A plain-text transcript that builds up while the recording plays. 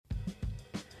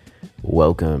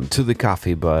Welcome to the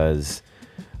Coffee Buzz.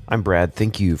 I'm Brad.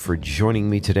 Thank you for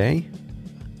joining me today.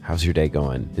 How's your day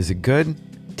going? Is it good?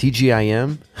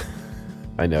 TGIM?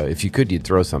 I know. If you could, you'd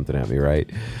throw something at me, right?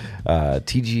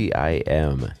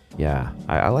 TGIM. Yeah,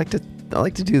 I like to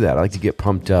do that. I like to get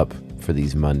pumped up for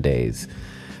these Mondays.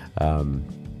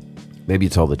 Maybe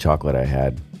it's all the chocolate I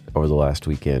had over the last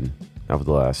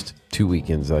 2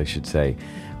 weekends, I should say.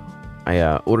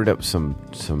 I ordered up some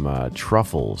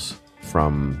truffles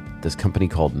from this company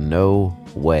called No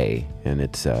Way, and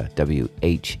it's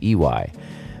WHEY.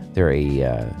 They're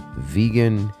a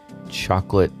vegan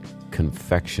chocolate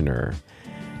confectioner,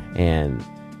 and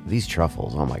these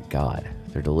truffles, oh my God,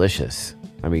 they're delicious.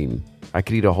 I mean, I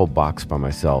could eat a whole box by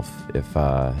myself if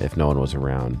no one was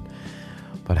around.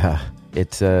 But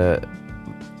it's I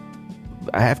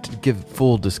have to give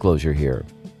full disclosure here.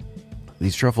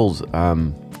 These truffles,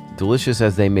 delicious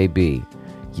as they may be,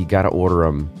 you got to order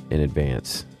them in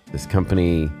advance. This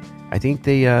company, I think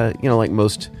they, like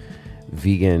most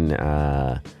vegan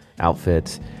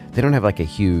outfits, they don't have like a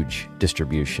huge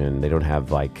distribution. They don't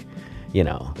have like,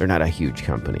 they're not a huge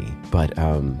company, but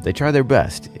they try their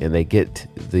best, and they get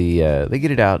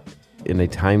it out in a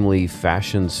timely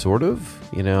fashion, sort of.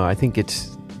 I think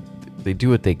they do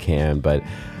what they can, but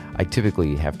I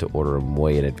typically have to order them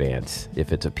way in advance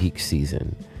if it's a peak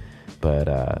season. But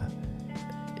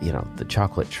the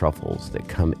chocolate truffles that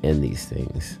come in these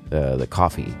things, the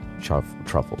coffee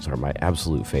truffles are my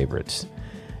absolute favorites.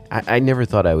 I never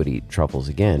thought I would eat truffles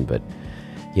again, but,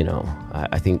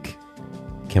 I think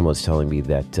Kim was telling me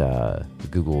that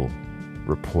Google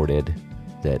reported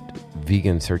that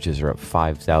vegan searches are up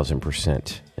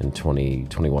 5,000% in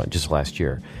 2021, just last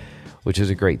year, which is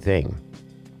a great thing.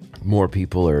 More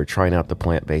people are trying out the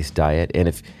plant-based diet. And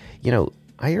if,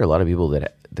 I hear a lot of people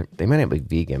that they might not be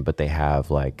vegan, but they have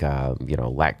like,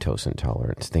 lactose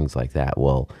intolerance, things like that.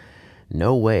 Well,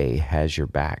 No Way has your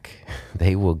back.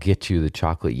 They will get you the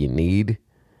chocolate you need,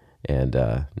 and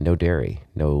no dairy.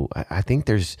 I think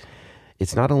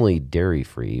it's not only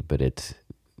dairy-free, but it's,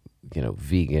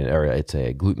 vegan, or it's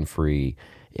a gluten-free.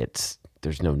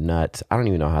 There's no nuts. I don't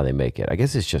even know how they make it. I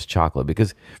guess it's just chocolate,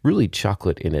 because really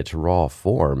chocolate in its raw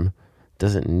form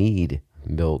doesn't need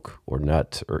milk or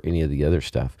nuts or any of the other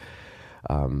stuff.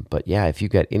 But yeah, if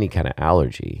you've got any kind of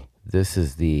allergy, this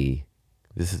is the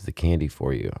candy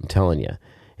for you. I'm telling you.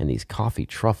 And these coffee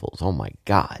truffles, oh my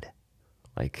God,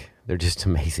 like they're just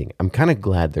amazing. I'm kind of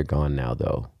glad they're gone now,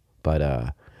 though. But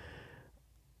I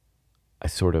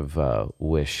sort of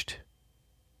wished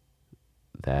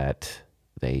that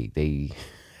they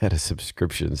had a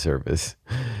subscription service.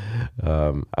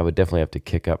 I would definitely have to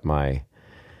kick up my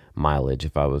mileage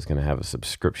if I was going to have a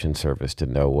subscription service to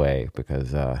No Way,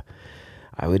 because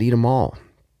I would eat them all.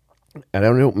 And I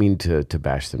don't mean to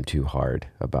bash them too hard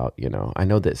about, I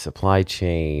know that supply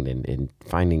chain and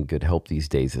finding good help these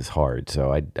days is hard.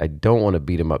 So I don't want to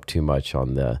beat them up too much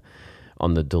on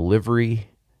the delivery,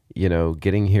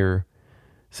 getting here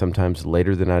sometimes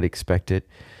later than I'd expect it.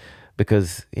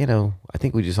 Because, I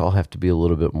think we just all have to be a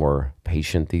little bit more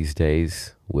patient these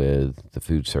days with the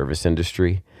food service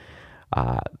industry.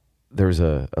 There's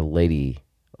a lady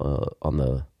on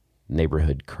the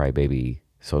Neighborhood Crybaby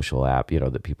social app,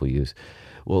 that people use.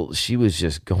 Well, she was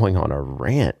just going on a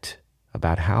rant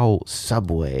about how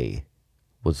Subway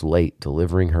was late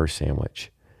delivering her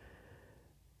sandwich.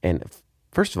 And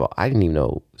first of all, I didn't even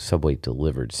know Subway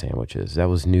delivered sandwiches. That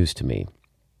was news to me.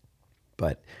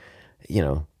 But,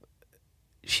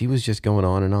 she was just going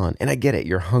on and on. And I get it.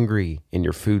 You're hungry and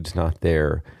your food's not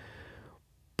there.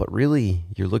 But really,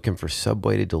 you're looking for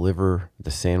Subway to deliver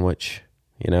the sandwich,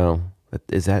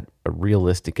 Is that a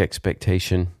realistic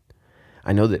expectation?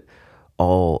 I know that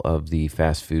all of the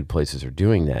fast food places are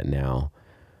doing that now,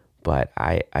 but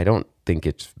I don't think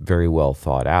it's very well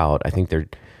thought out. I think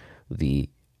the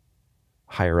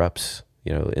higher ups,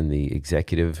 in the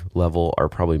executive level are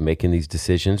probably making these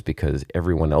decisions because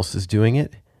everyone else is doing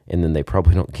it. And then they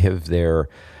probably don't give their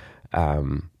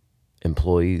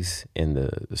employees in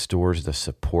the stores the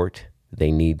support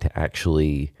they need to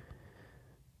actually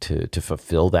to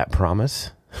fulfill that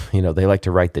promise. They like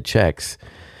to write the checks.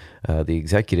 The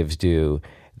executives do,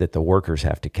 that the workers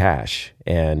have to cash.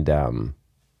 And, I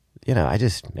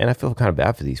feel kind of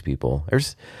bad for these people.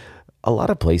 There's a lot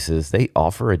of places, they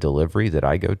offer a delivery that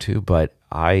I go to, but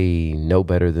I know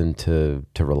better than to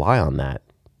rely on that.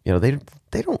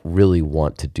 They don't really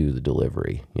want to do the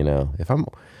delivery. If I'm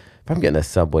getting a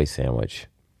Subway sandwich,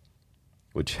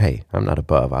 which, hey, I'm not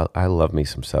above. I love me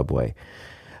some Subway.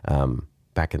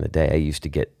 Back in the day, I used to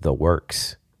get the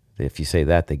works. If you say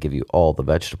that, they give you all the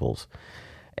vegetables.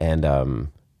 And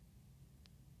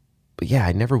But yeah,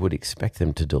 I never would expect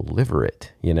them to deliver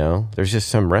it. There's just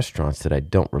some restaurants that I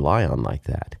don't rely on like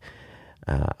that.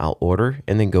 I'll order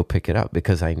and then go pick it up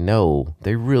because I know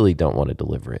they really don't want to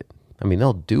deliver it. I mean,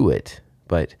 they'll do it,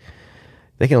 but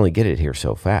they can only get it here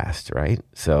so fast, right?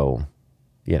 So,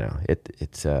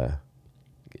 it's an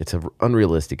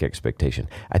unrealistic expectation.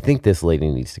 I think this lady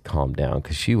needs to calm down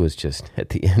because she was just at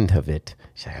the end of it.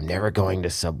 She said, I'm never going to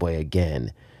Subway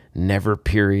again. Never,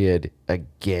 period.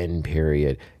 Again,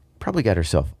 period. Probably got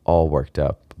herself all worked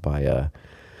up by,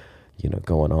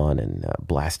 going on and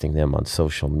blasting them on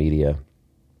social media.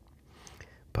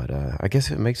 But I guess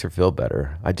it makes her feel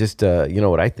better. I just,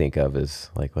 what I think of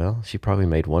is like, well, she probably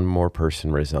made one more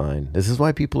person resign. This is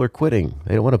why people are quitting.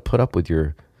 They don't want to put up with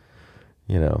your,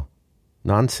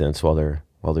 nonsense while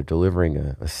they're delivering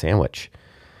a sandwich.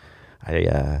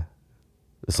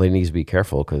 This lady needs to be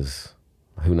careful because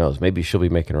who knows? Maybe she'll be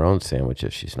making her own sandwich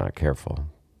if she's not careful.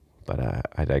 But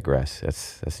I digress.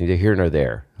 That's neither here nor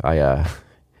there.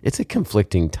 It's a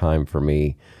conflicting time for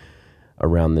me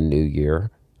around the new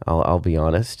year. I'll be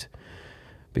honest,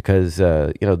 because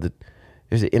there's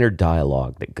an inner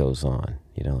dialogue that goes on.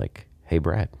 Like, hey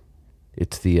Brad,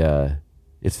 it's the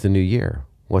new year.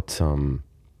 What's going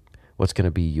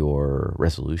to be your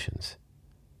resolutions?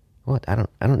 What? I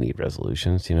don't need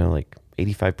resolutions. Like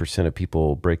 85% of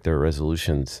people break their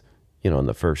resolutions. In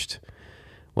the first,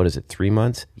 3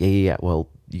 months? Yeah. Well,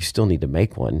 you still need to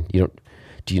make one. Do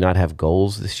you not have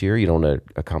goals this year? You don't want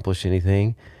to accomplish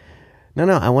anything? No,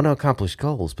 I want to accomplish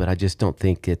goals, but I just don't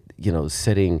think it,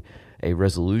 setting a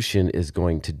resolution is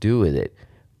going to do with it.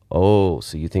 Oh,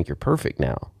 so you think you're perfect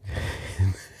now.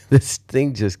 This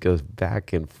thing just goes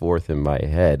back and forth in my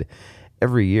head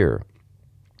every year.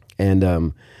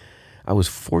 And I was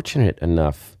fortunate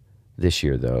enough this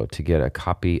year, though, to get a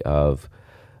copy of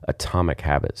Atomic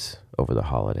Habits over the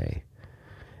holiday.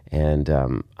 And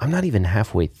I'm not even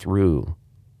halfway through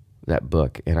that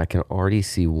book, and I can already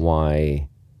see why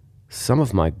some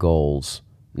of my goals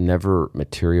never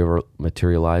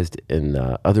materialized and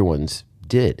other ones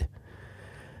did.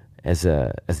 As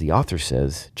the author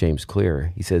says, James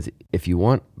Clear, he says, if you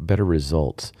want better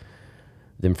results,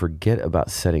 then forget about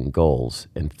setting goals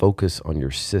and focus on your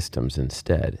systems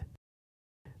instead.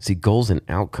 See, goals and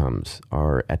outcomes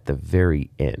are at the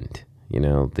very end.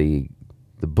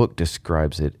 The book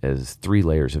describes it as 3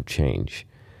 layers of change,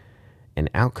 and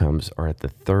outcomes are at the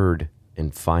third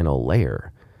and final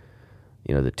layer.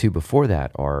 The 2 before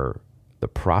that are the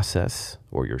process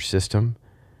or your system.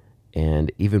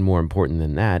 And even more important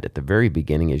than that, at the very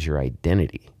beginning is your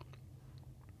identity.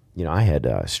 I had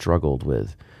struggled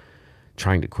with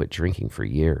trying to quit drinking for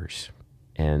years.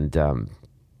 And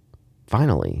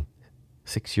finally,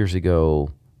 6 years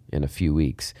ago in a few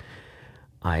weeks,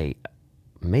 I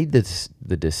made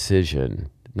the decision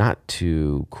not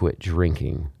to quit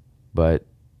drinking, but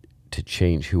to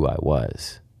change who I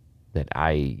was. That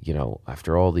I,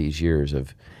 after all these years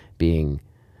of being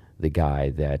the guy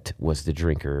that was the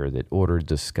drinker, that ordered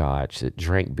the scotch, that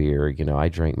drank beer, I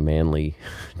drank manly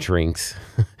drinks.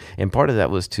 And part of that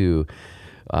was to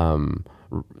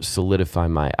solidify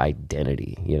my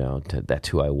identity, that's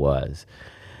who I was.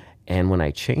 And when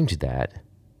I changed that,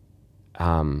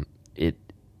 it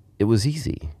was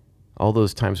easy. All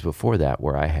those times before that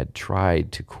where I had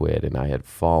tried to quit and I had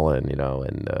fallen,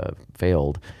 and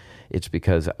failed, it's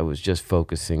because I was just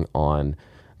focusing on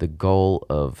the goal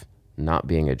of not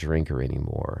being a drinker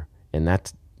anymore. And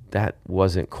that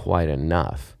wasn't quite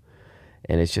enough.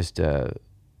 And it's just, it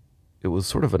was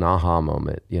sort of an aha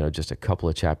moment, just a couple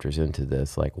of chapters into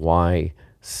this, like why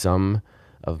some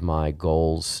of my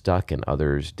goals stuck and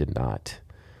others did not.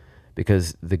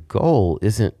 Because the goal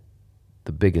isn't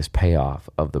the biggest payoff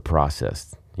of the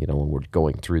process, when we're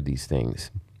going through these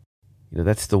things.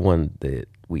 That's the one that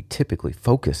we typically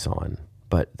focus on,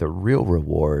 but the real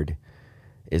reward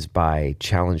is by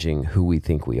challenging who we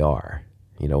think we are.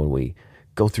 When we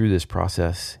go through this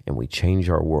process and we change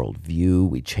our worldview,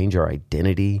 we change our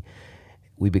identity,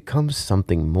 we become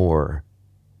something more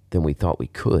than we thought we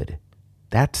could.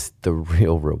 That's the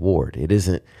real reward. It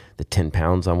isn't the 10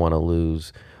 pounds I want to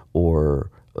lose or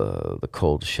the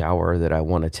cold shower that I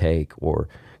want to take or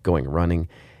going running.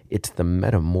 It's the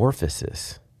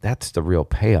metamorphosis. That's the real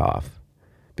payoff,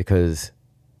 because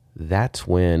that's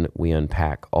when we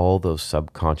unpack all those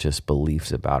subconscious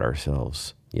beliefs about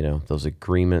ourselves, those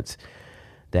agreements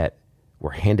that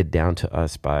were handed down to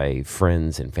us by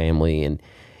friends and family, and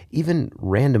even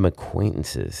random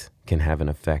acquaintances can have an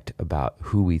effect about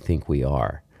who we think we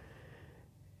are.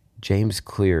 James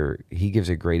Clear, he gives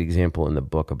a great example in the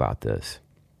book about this,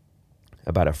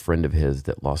 about a friend of his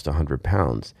that lost 100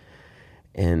 pounds.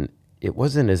 And it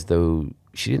wasn't as though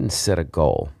she didn't set a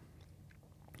goal.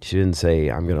 She didn't say,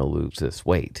 I'm going to lose this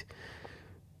weight.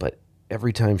 But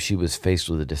every time she was faced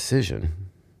with a decision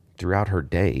throughout her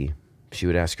day, she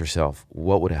would ask herself,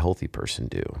 what would a healthy person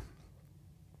do?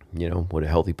 Would a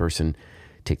healthy person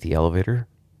take the elevator,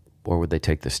 or would they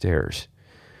take the stairs?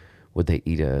 Would they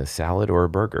eat a salad or a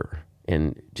burger?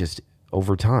 And just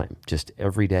over time, just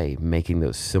every day, making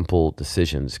those simple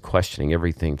decisions, questioning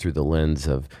everything through the lens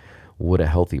of, would a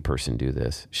healthy person do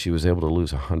this? She was able to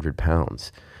lose 100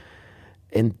 pounds.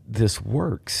 And this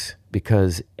works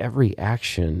because every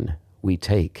action we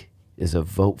take is a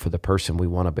vote for the person we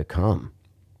want to become.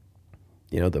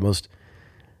 The most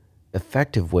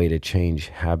effective way to change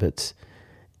habits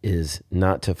is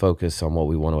not to focus on what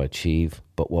we want to achieve,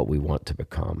 but what we want to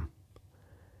become.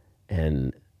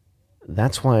 And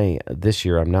that's why this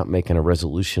year I'm not making a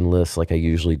resolution list like I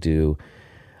usually do.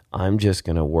 I'm just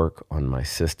going to work on my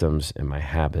systems and my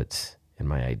habits and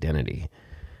my identity.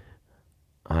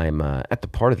 I'm at the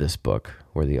part of this book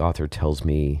where the author tells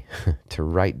me to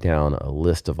write down a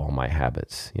list of all my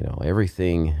habits,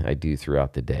 everything I do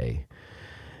throughout the day.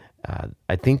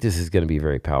 I think this is going to be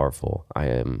very powerful.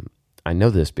 I know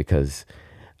this because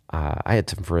I had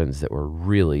some friends that were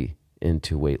really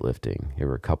into weightlifting. There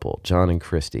were a couple, John and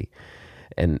Christy,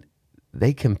 and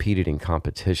they competed in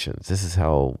competitions. This is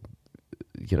how,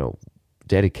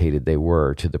 dedicated they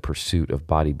were to the pursuit of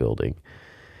bodybuilding.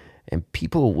 And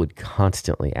people would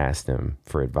constantly ask them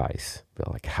for advice,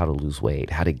 like how to lose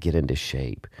weight, how to get into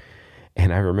shape.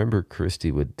 And I remember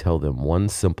Christy would tell them one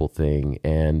simple thing,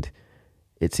 and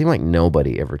it seemed like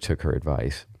nobody ever took her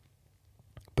advice.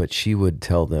 But she would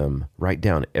tell them, write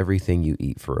down everything you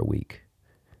eat for a week.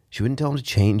 She wouldn't tell them to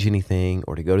change anything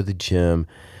or to go to the gym.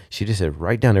 She just said,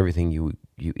 write down everything you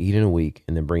eat in a week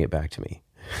and then bring it back to me.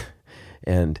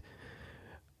 And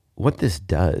what this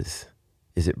does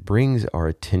is it brings our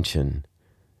attention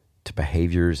to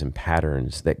behaviors and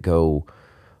patterns that go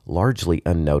largely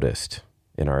unnoticed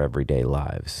in our everyday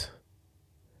lives.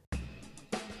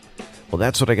 Well,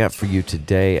 that's what I got for you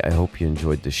today. I hope you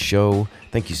enjoyed the show.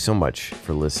 Thank you so much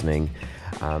for listening.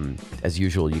 As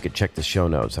usual, you can check the show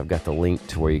notes. I've got the link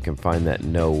to where you can find that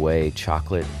No Way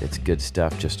chocolate. It's good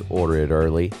stuff. Just order it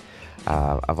early.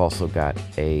 I've also got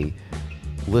a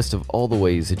list of all the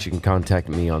ways that you can contact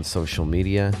me on social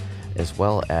media, as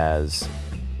well as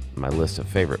my list of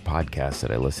favorite podcasts that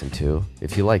I listen to.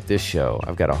 If you like this show,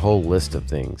 I've got a whole list of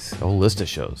things, a whole list of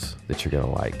shows that you're going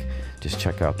to like. Just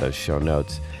check out those show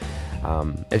notes.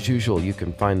 As usual, you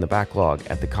can find the backlog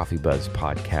at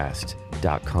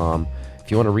thecoffeebuzzpodcast.com.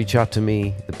 If you want to reach out to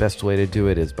me, the best way to do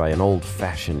it is by an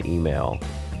old-fashioned email.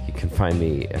 You can find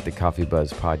me at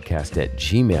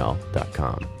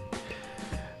thecoffeebuzzpodcast@gmail.com.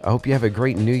 I hope you have a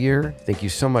great new year. Thank you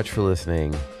so much for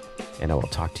listening, and I will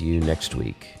talk to you next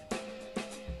week.